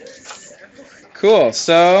Cool.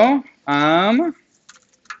 So, I'm a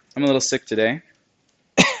little sick today.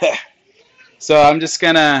 So it's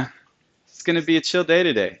gonna be a chill day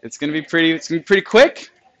today. It's gonna be pretty quick.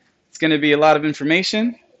 It's gonna be a lot of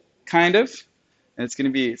information, kind of, and it's gonna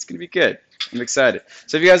be good. I'm excited.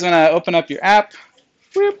 So if you guys want to open up your app,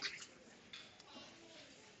 whoop,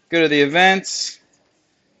 go to the events,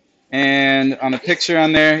 and on the picture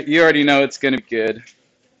on there, you already know it's gonna be good.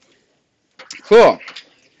 Cool.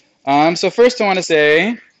 So first I want to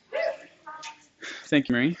say, thank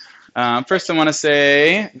you, Marie. First I want to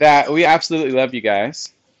say that we absolutely love you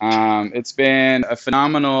guys. It's been a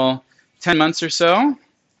phenomenal 10 months or so. I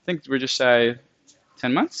think we're just shy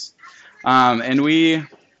 10 months. And we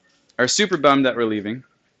are super bummed that we're leaving.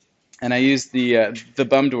 And I used the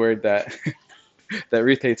bummed word that that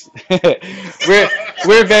Ruth hates.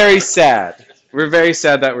 we're very sad. We're very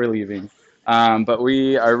sad that we're leaving. But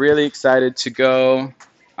we are really excited to go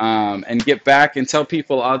and get back and tell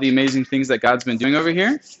people all the amazing things that God's been doing over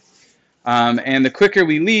here. And the quicker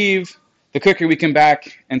we leave, the quicker we come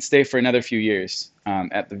back and stay for another few years,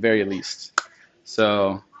 at the very least.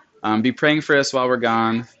 So be praying for us while we're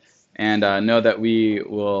gone, and know that we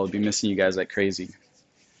will be missing you guys like crazy.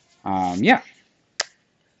 Yeah.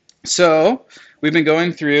 So we've been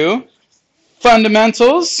going through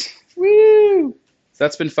fundamentals. Woo!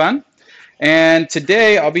 That's been fun. And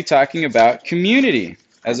today I'll be talking about community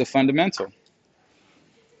as a fundamental.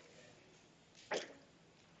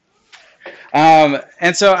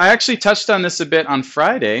 And so I actually touched on this a bit on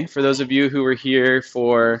Friday, for those of you who were here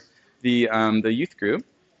for the youth group.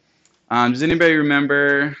 Does anybody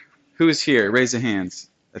remember who was here? Raise your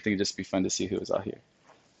hands. I think it'd just be fun to see who was all here.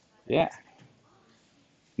 Yeah.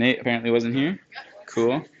 Nate apparently wasn't here.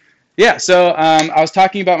 Cool. Yeah, so I was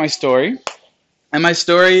talking about my story. And my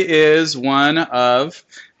story is one of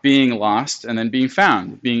being lost and then being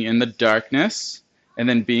found, being in the darkness and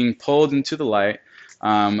then being pulled into the light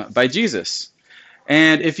by Jesus.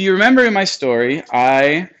 And if you remember in my story,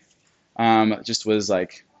 I just was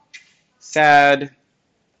like sad,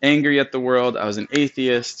 angry at the world. I was an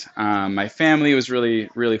atheist. My family was really,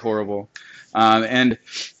 really horrible. And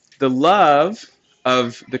the love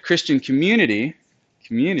of the Christian community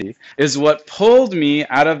is what pulled me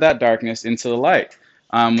out of that darkness into the light.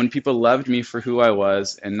 When people loved me for who I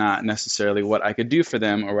was and not necessarily what I could do for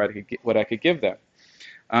them or what I could give them.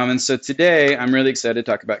 And so today I'm really excited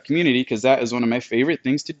to talk about community, because that is one of my favorite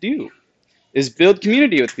things to do, is build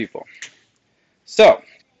community with people. So,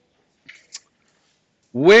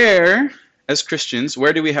 as Christians,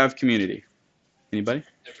 where do we have community? Anybody?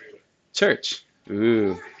 Everywhere. Church.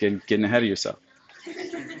 Ooh, getting ahead of yourself.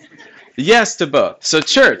 Yes to both. So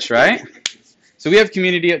church, right? So we have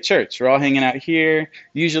community at church. We're all hanging out here.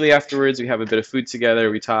 Usually afterwards we have a bit of food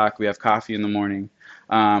together. We talk. We have coffee in the morning,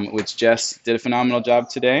 which Jess did a phenomenal job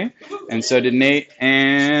today. And so did Nate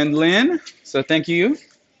and Lynn. So thank you.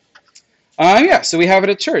 Yeah, so we have it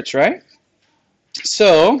at church, right?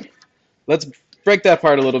 So let's break that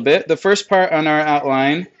part a little bit. The first part on our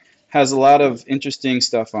outline has a lot of interesting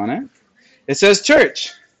stuff on it. It says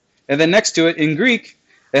church. And then next to it in Greek,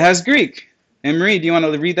 it has Greek. And Marie, do you want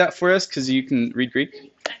to read that for us? Because you can read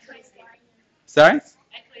Greek. Sorry?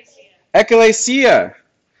 Ekklesia,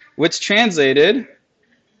 which translated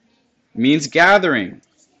means gathering.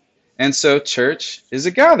 And so church is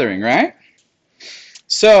a gathering, right?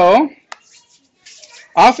 So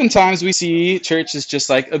oftentimes we see church as just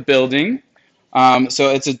like a building.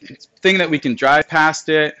 So it's a thing that we can drive past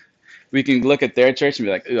it. We can look at their church and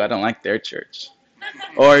be like, ooh, I don't like their church.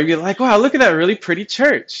 Or you'd be like, wow, look at that really pretty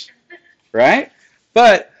church, right?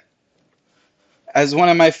 But as one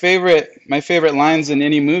of my favorite lines in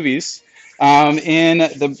any movies, in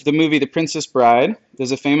the movie The Princess Bride,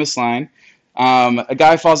 there's a famous line. A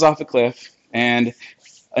guy falls off a cliff, and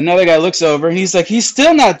another guy looks over, and he's like, he's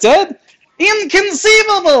still not dead?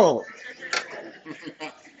 Inconceivable!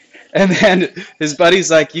 And then his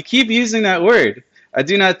buddy's like, you keep using that word. I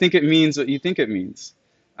do not think it means what you think it means.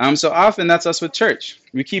 So often that's us with church.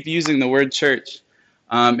 We keep using the word church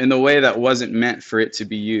in the way that wasn't meant for it to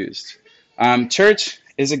be used. Church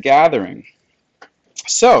is a gathering.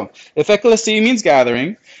 So if ecclesia means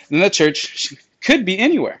gathering, then the church could be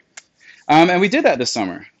anywhere. And we did that this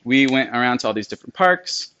summer. We went around to all these different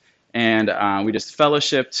parks, and we just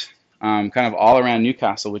fellowshipped kind of all around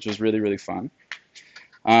Newcastle, which was really, really fun.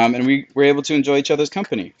 And we were able to enjoy each other's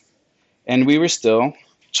company. And we were still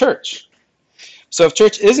church. So if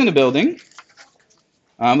church isn't a building,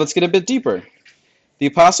 let's get a bit deeper. The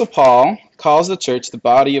Apostle Paul calls the church the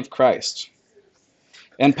body of Christ.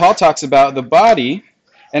 And Paul talks about the body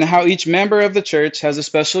and how each member of the church has a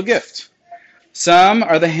special gift. Some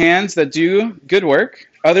are the hands that do good work.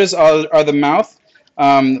 Others are the mouth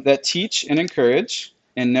that teach and encourage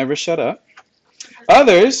and never shut up.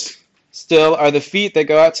 Others still are the feet that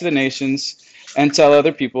go out to the nations and tell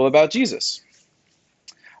other people about Jesus.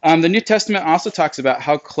 The New Testament also talks about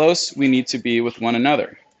how close we need to be with one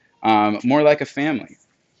another, more like a family.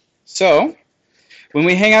 So, when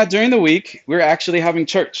we hang out during the week, we're actually having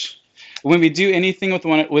church. When we do anything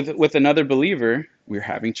with another believer, we're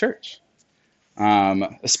having church.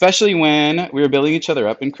 Especially when we're building each other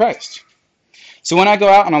up in Christ. So when I go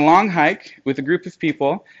out on a long hike with a group of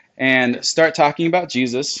people and start talking about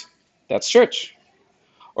Jesus, that's church.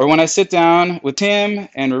 Or when I sit down with Tim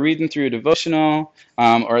and we're reading through a devotional,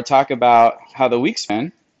 or talk about how the week's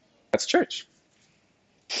been, that's church.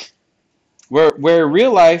 Where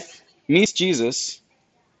real life meets Jesus,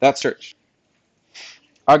 that's church.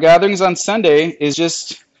 Our gatherings on Sunday is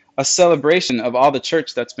just a celebration of all the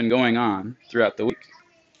church that's been going on throughout the week.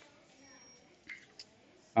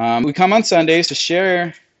 We come on Sundays to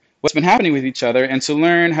share what's been happening with each other and to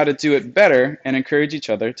learn how to do it better and encourage each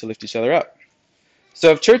other to lift each other up.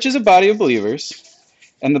 So if church is a body of believers,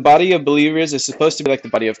 and the body of believers is supposed to be like the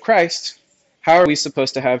body of Christ, how are we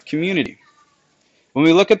supposed to have community? When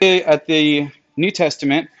we look at the New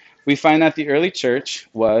Testament, we find that the early church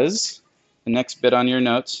was, the next bit on your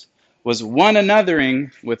notes, was one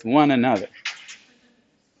anothering with one another.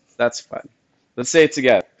 That's fun. Let's say it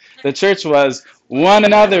together. The church was one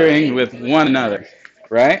anothering with one another,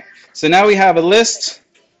 right? So now we have a list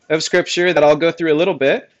of scripture that I'll go through a little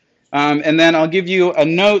bit, and then I'll give you a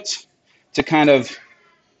note to kind of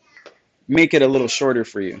make it a little shorter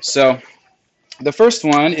for you. So the first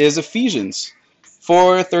one is Ephesians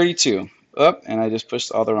 4:32. Oh, and I just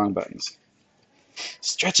pushed all the wrong buttons.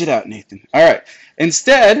 Stretch it out, Nathan. All right.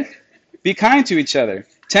 Instead, be kind to each other,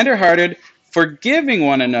 tenderhearted, forgiving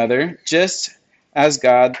one another, just as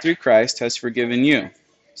God, through Christ, has forgiven you.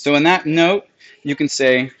 So in that note, you can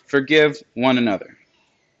say, forgive one another.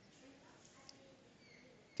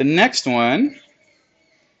 The next one,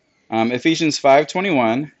 Ephesians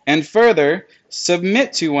 5:21, and further,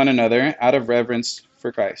 submit to one another out of reverence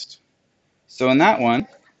for Christ. So in that one,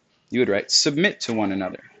 you would write, submit to one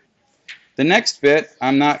another. The next bit,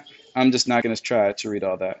 I'm just not going to try to read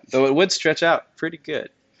all that, though it would stretch out pretty good.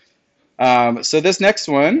 So this next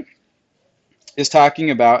one is talking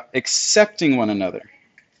about accepting one another.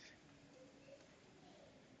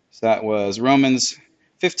 So that was Romans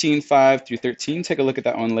 15:5 through 13. Take a look at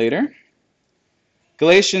that one later.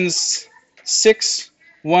 Galatians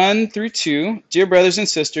 6:1 through 2. Dear brothers and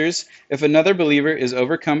sisters, if another believer is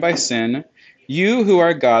overcome by sin, you who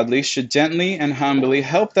are godly should gently and humbly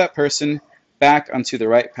help that person back onto the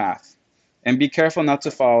right path. And be careful not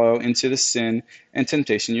to follow into the sin and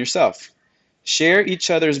temptation yourself. Share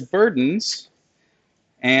each other's burdens,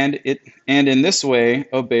 and in this way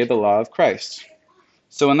obey the law of Christ.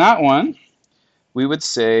 So in that one, we would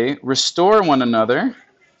say restore one another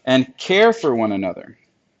and care for one another.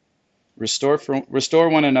 Restore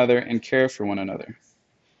one another and care for one another.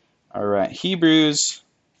 All right, Hebrews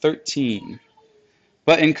 13.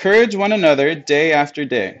 But encourage one another day after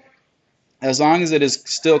day, as long as it is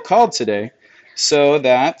still called today, so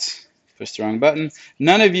that, push the wrong button,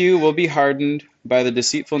 none of you will be hardened by the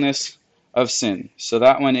deceitfulness of sin. So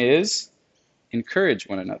that one is encourage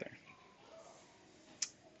one another.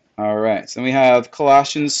 All right, so we have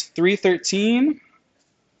Colossians 3:13.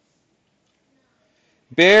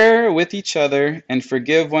 Bear with each other and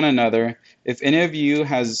forgive one another. If any of you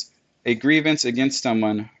has a grievance against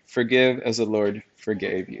someone, forgive as the Lord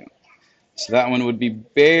forgave you. So that one would be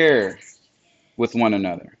bear with one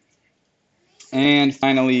another. And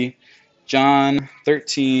finally, John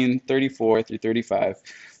 13:34 through 35.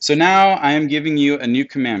 So now I am giving you a new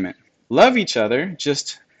commandment. Love each other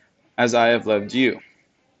just as I have loved you.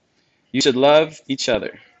 You should love each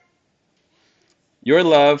other. Your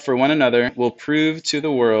love for one another will prove to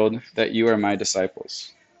the world that you are my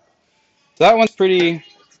disciples. So that one's pretty.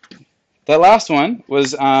 That last one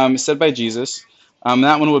was said by Jesus.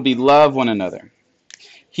 That one would be love one another.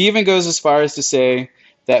 He even goes as far as to say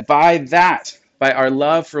that by our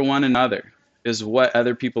love for one another, is what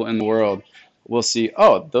other people in the world will see.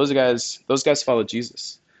 Oh, those guys follow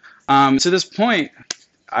Jesus. To this point,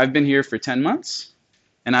 I've been here for 10 months,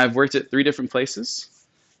 and I've worked at 3 different places.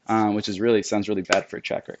 Which sounds really bad for a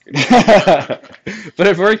track record. But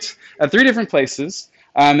I've worked at 3 different places,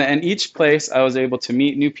 and each place I was able to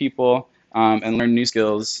meet new people and learn new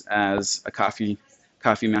skills as a coffee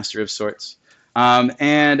master of sorts.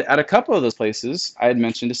 And at a couple of those places, I had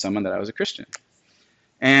mentioned to someone that I was a Christian.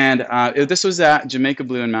 And this was at Jamaica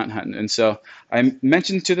Blue in Mount Hutton. And so I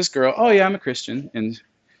mentioned to this girl, oh, yeah, I'm a Christian.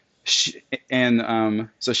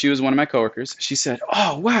 So she was one of my coworkers. She said,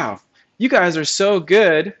 oh, wow, you guys are so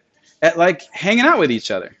good at like hanging out with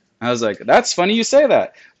each other. I was like, that's funny you say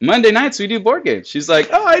that. Monday nights we do board games. She's like,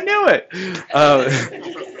 oh, I knew it.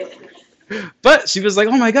 But she was like,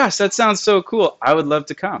 oh my gosh, that sounds so cool. I would love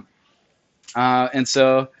to come. And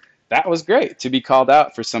so that was great to be called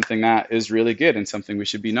out for something that is really good and something we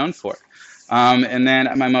should be known for. And then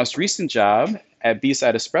at my most recent job at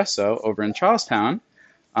B-Side Espresso over in Charlestown,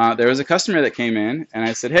 there was a customer that came in, and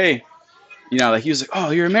I said, hey, like he was like,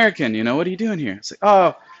 oh, you're American, what are you doing here? It's like,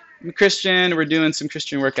 oh, I'm a Christian. We're doing some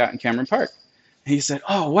Christian work out in Cameron Park. And he said,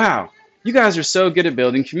 oh, wow, you guys are so good at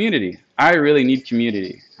building community. I really need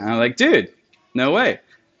community. And I'm like, dude, no way.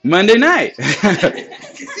 Monday night.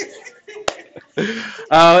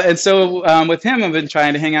 And so with him, I've been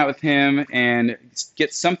trying to hang out with him and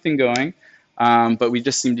get something going, but we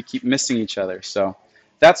just seem to keep missing each other. So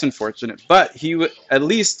that's unfortunate. But he, at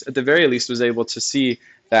the very least, was able to see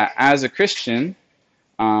that as a Christian,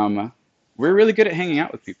 we're really good at hanging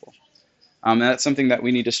out with people. And that's something that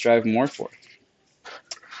we need to strive more for.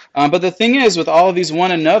 But the thing is, with all of these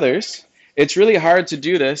one another's, it's really hard to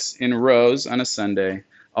do this in rows on a Sunday,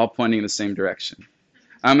 all pointing in the same direction.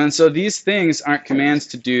 And so these things aren't commands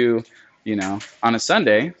to do, on a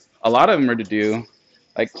Sunday. A lot of them are to do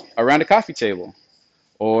like around a coffee table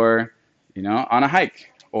or, on a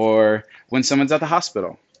hike or when someone's at the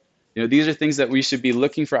hospital. These are things that we should be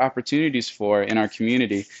looking for opportunities for in our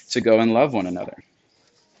community to go and love one another.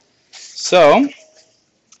 So,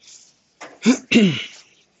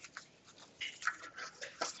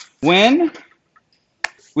 when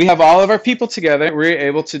we have all of our people together, we're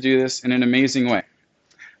able to do this in an amazing way.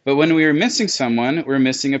 But when we are missing someone, we're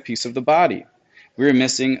missing a piece of the body. We're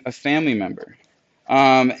missing a family member.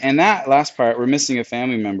 And that last part, we're missing a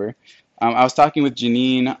family member. I was talking with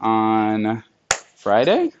Janine on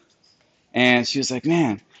Friday, and she was like,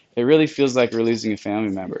 man, it really feels like we're losing a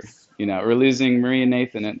family member. We're losing Marie and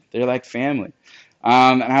Nathan, and they're like family.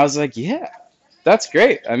 And I was like, yeah, that's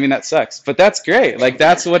great. I mean, that sucks, but that's great. Like,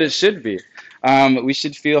 that's what it should be. We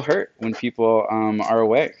should feel hurt when people are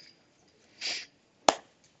away.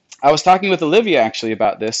 I was talking with Olivia, actually,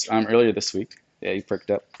 about this earlier this week. Yeah, you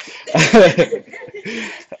perked up.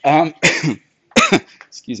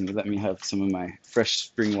 Excuse me, let me have some of my fresh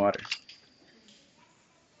spring water.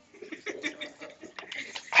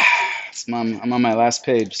 I'm on my last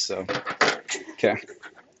page, so, okay.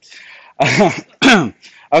 I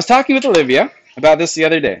was talking with Olivia about this the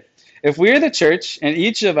other day. If we're the church and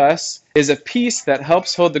each of us is a piece that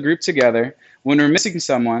helps hold the group together, when we're missing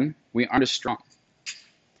someone, we aren't as strong.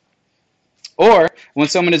 Or when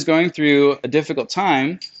someone is going through a difficult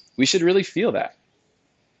time, we should really feel that.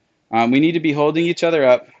 We need to be holding each other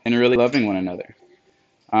up and really loving one another.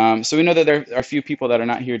 So we know that there are a few people that are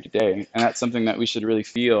not here today, and that's something that we should really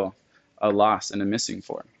feel a loss and a missing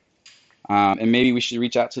for. And maybe we should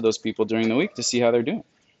reach out to those people during the week to see how they're doing.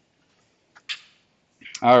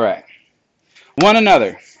 All right. One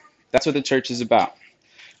another. That's what the church is about.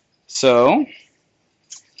 So,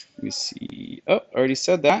 let me see. Oh, already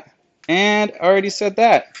said that. And already said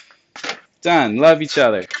that. Done. Love each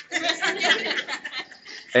other.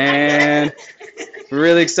 And we're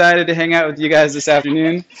really excited to hang out with you guys this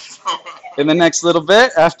afternoon. In the next little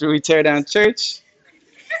bit, after we tear down church.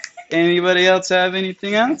 Anybody else have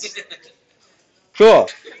anything else? Cool.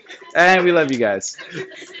 And we love you guys.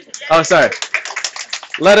 Oh, sorry.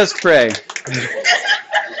 Let us pray.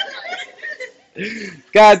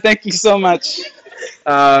 God, thank you so much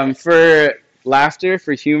for laughter,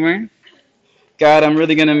 for humor. God, I'm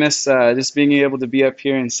really going to miss just being able to be up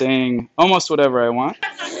here and saying almost whatever I want.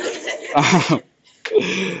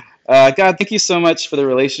 God, thank you so much for the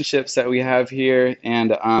relationships that we have here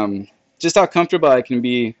and just how comfortable I can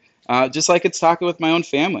be, just like it's talking with my own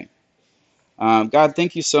family. God,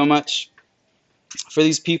 thank you so much for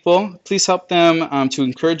these people. Please help them to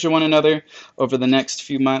encourage one another over the next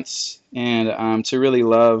few months and to really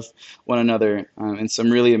love one another in some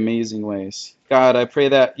really amazing ways. God, I pray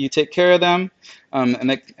that you take care of them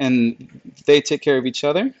and they take care of each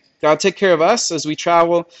other. God, take care of us as we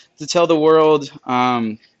travel to tell the world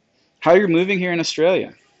how you're moving here in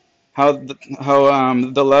Australia, how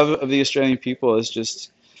the love of the Australian people is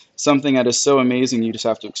just something that is so amazing you just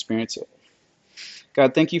have to experience it.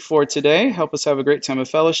 God, thank you for today. Help us have a great time of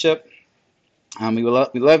fellowship. We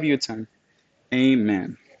love you a ton.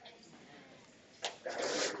 Amen.